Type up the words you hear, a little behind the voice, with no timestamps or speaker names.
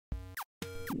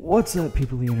What's up,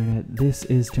 people of the internet? This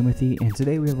is Timothy, and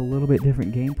today we have a little bit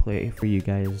different gameplay for you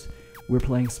guys. We're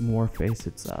playing some Warface.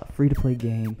 It's a free-to-play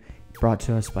game brought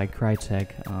to us by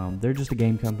Crytek. They're just a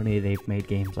game company. They've made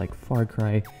games like Far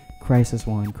Cry, Crysis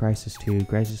 1, Crysis 2,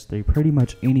 Crysis 3, pretty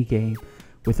much any game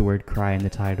with the word Cry in the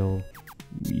title,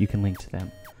 you can link to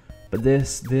them. But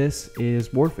this is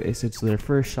Warface. It's their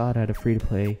first shot at a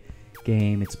free-to-play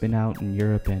game. It's been out in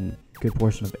Europe and a good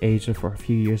portion of Asia for a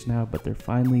few years now, but they're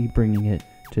finally bringing it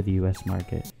to the US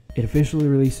market. It officially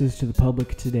releases to the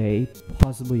public today,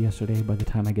 possibly yesterday by the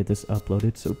time I get this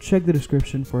uploaded, so check the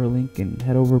description for a link and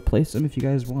head over, play some if you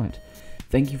guys want.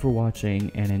 Thank you for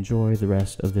watching and enjoy the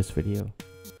rest of this video.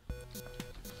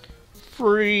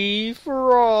 Free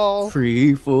for all.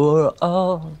 Free for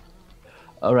all.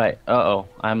 Alright, uh-oh,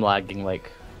 I'm lagging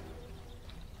like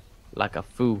a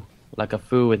foo. Like a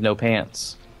foo with no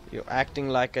pants. You're acting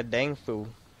like a dang fool.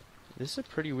 This is a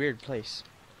pretty weird place.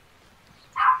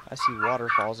 I see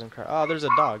waterfalls and cry. Oh, there's a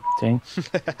dog. Dang.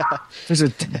 There's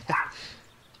a...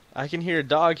 I can hear a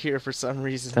dog here for some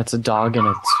reason. That's a dog in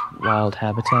its wild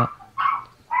habitat.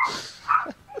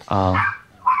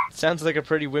 Sounds like a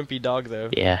pretty wimpy dog, though.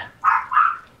 Yeah.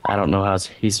 I don't know how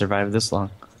he survived this long.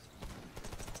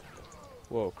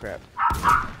 Whoa, crap.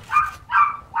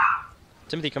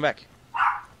 Timothy, come back.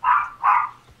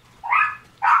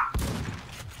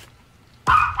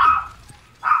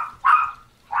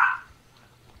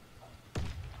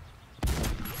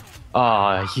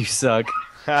 Aw, you suck.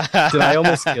 Did I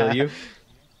almost kill you?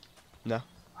 No.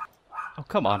 Oh,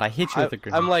 come on, I hit you with a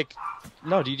grenade. I'm like...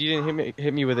 No, dude, you didn't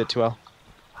hit me with it too well.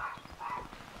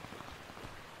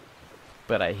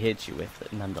 But I hit you with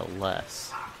it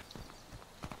nonetheless.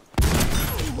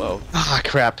 Whoa. Ah,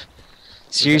 crap.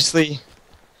 Seriously?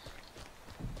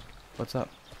 What's up?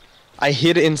 I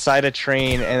hid inside a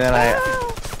train and then I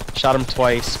shot him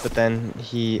twice, but then I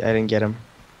didn't get him.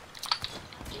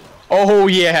 Oh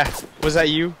yeah! Was that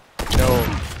you?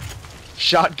 No.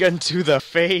 Shotgun to the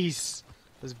face!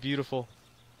 That was beautiful.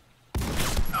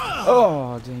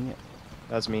 Oh, dang it.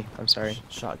 That was me, I'm sorry.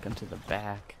 Shotgun to the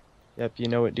back. Yep, you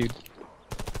know it, dude.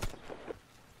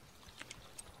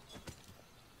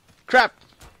 Crap!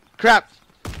 Crap!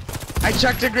 I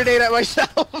chucked a grenade at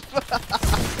myself!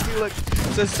 See, look,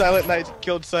 it says Silent Night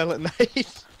killed Silent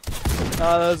Night.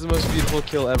 Oh, that was the most beautiful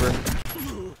kill ever.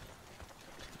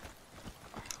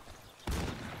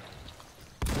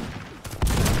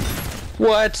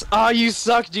 What? Ah, oh, you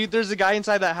suck, dude. There's a guy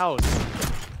inside that house.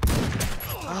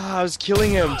 Ah, I was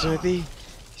killing him, Timothy. You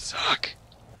suck.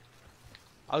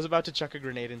 I was about to chuck a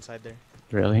grenade inside there.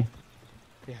 Really?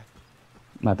 Yeah.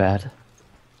 My bad.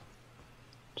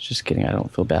 Just kidding, I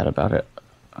don't feel bad about it.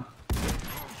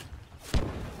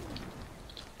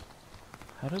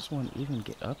 How does one even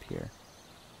get up here?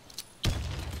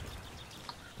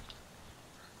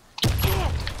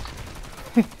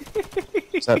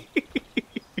 What's up?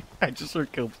 I just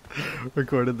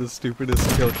recorded the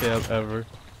stupidest kill cam ever.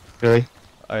 Really?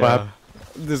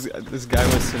 This guy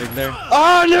was sitting there.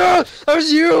 Oh no! That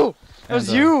was you! That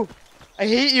was you! I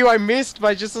hate you, I missed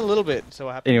by just a little bit. So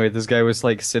what happened? Anyway, this guy was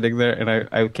like sitting there and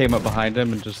I came up behind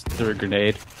him and just threw a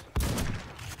grenade.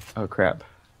 Oh crap.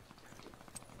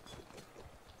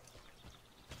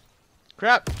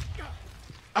 Crap!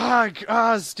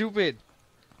 Stupid!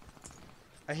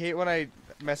 I hate when I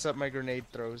mess up my grenade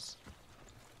throws.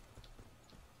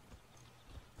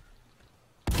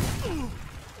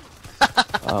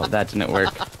 Oh, that didn't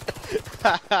work.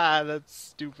 That's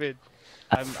stupid.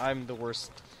 I'm the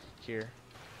worst here.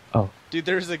 Oh. Dude,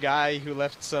 there's a guy who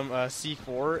left some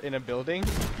C4 in a building.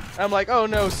 I'm like, oh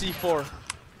no, C4.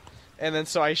 And then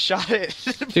so I shot it.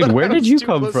 Dude, where did you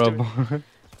come from?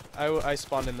 I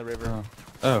spawned in the river.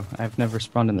 Oh, I've never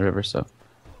spawned in the river, so.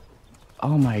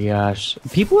 Oh my gosh.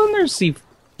 People in their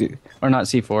or not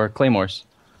C4, claymores.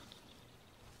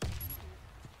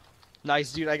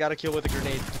 Nice, dude. I got a kill with a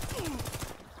grenade.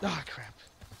 Ah, crap.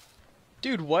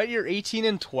 Dude, what? You're 18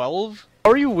 and 12?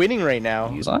 How are you winning right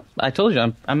now? I told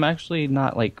you, I'm actually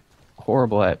not, like,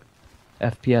 horrible at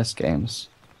FPS games.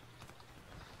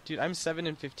 Dude, I'm 7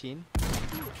 and 15.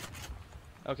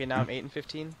 Okay, now I'm 8 and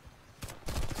 15.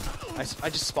 I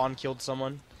just spawn killed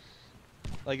someone.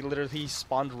 Like, literally, he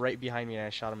spawned right behind me and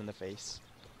I shot him in the face.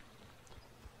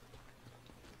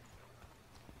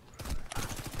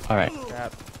 Alright.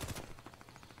 Crap.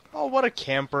 Oh, what a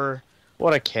camper.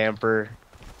 What a camper.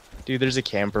 Dude, there's a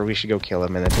camper. We should go kill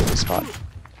him and then take the spot.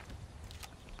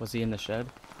 Was he in the shed?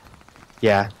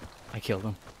 Yeah. I killed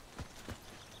him.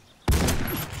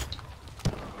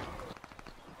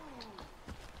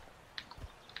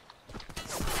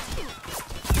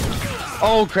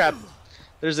 Oh crap!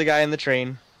 There's a guy in the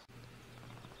train.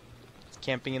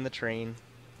 camping in the train.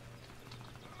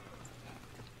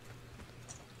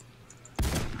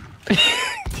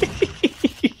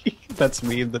 That's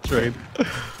me in the train.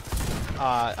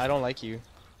 I don't like you.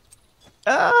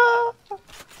 Ah!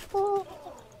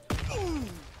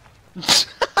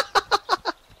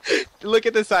 Look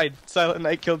at the side. Silent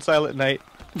Night killed Silent Night.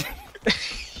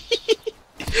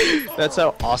 That's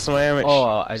how awesome I am at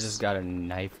Oh, I just got a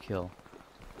knife kill.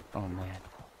 Oh man.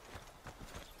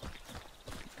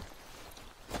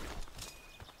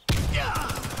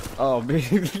 Oh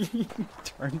baby,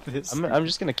 turn this. I'm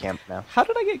just gonna camp now. How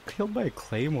did I get killed by a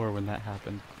claymore when that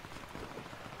happened?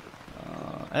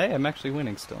 Hey, I'm actually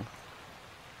winning still.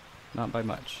 Not by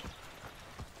much.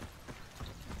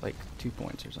 Like 2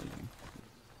 points or something.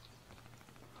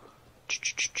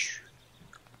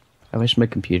 I wish my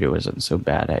computer wasn't so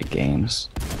bad at games.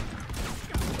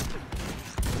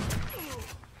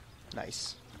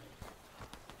 Nice.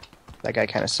 That guy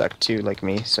kind of sucked too, like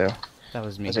me. So That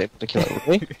was me. was able to kill it with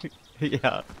me.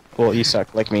 Yeah. Well, you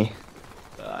suck like me.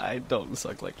 I don't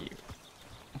suck like you.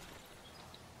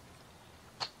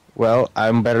 Well,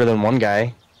 I'm better than one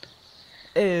guy.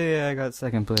 Hey, I got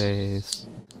second place.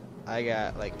 I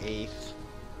got like 8th.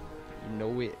 You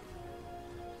know it.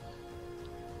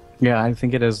 Yeah, I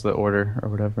think it is the order or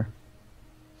whatever.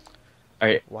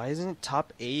 Alright. Why isn't it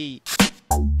top 8?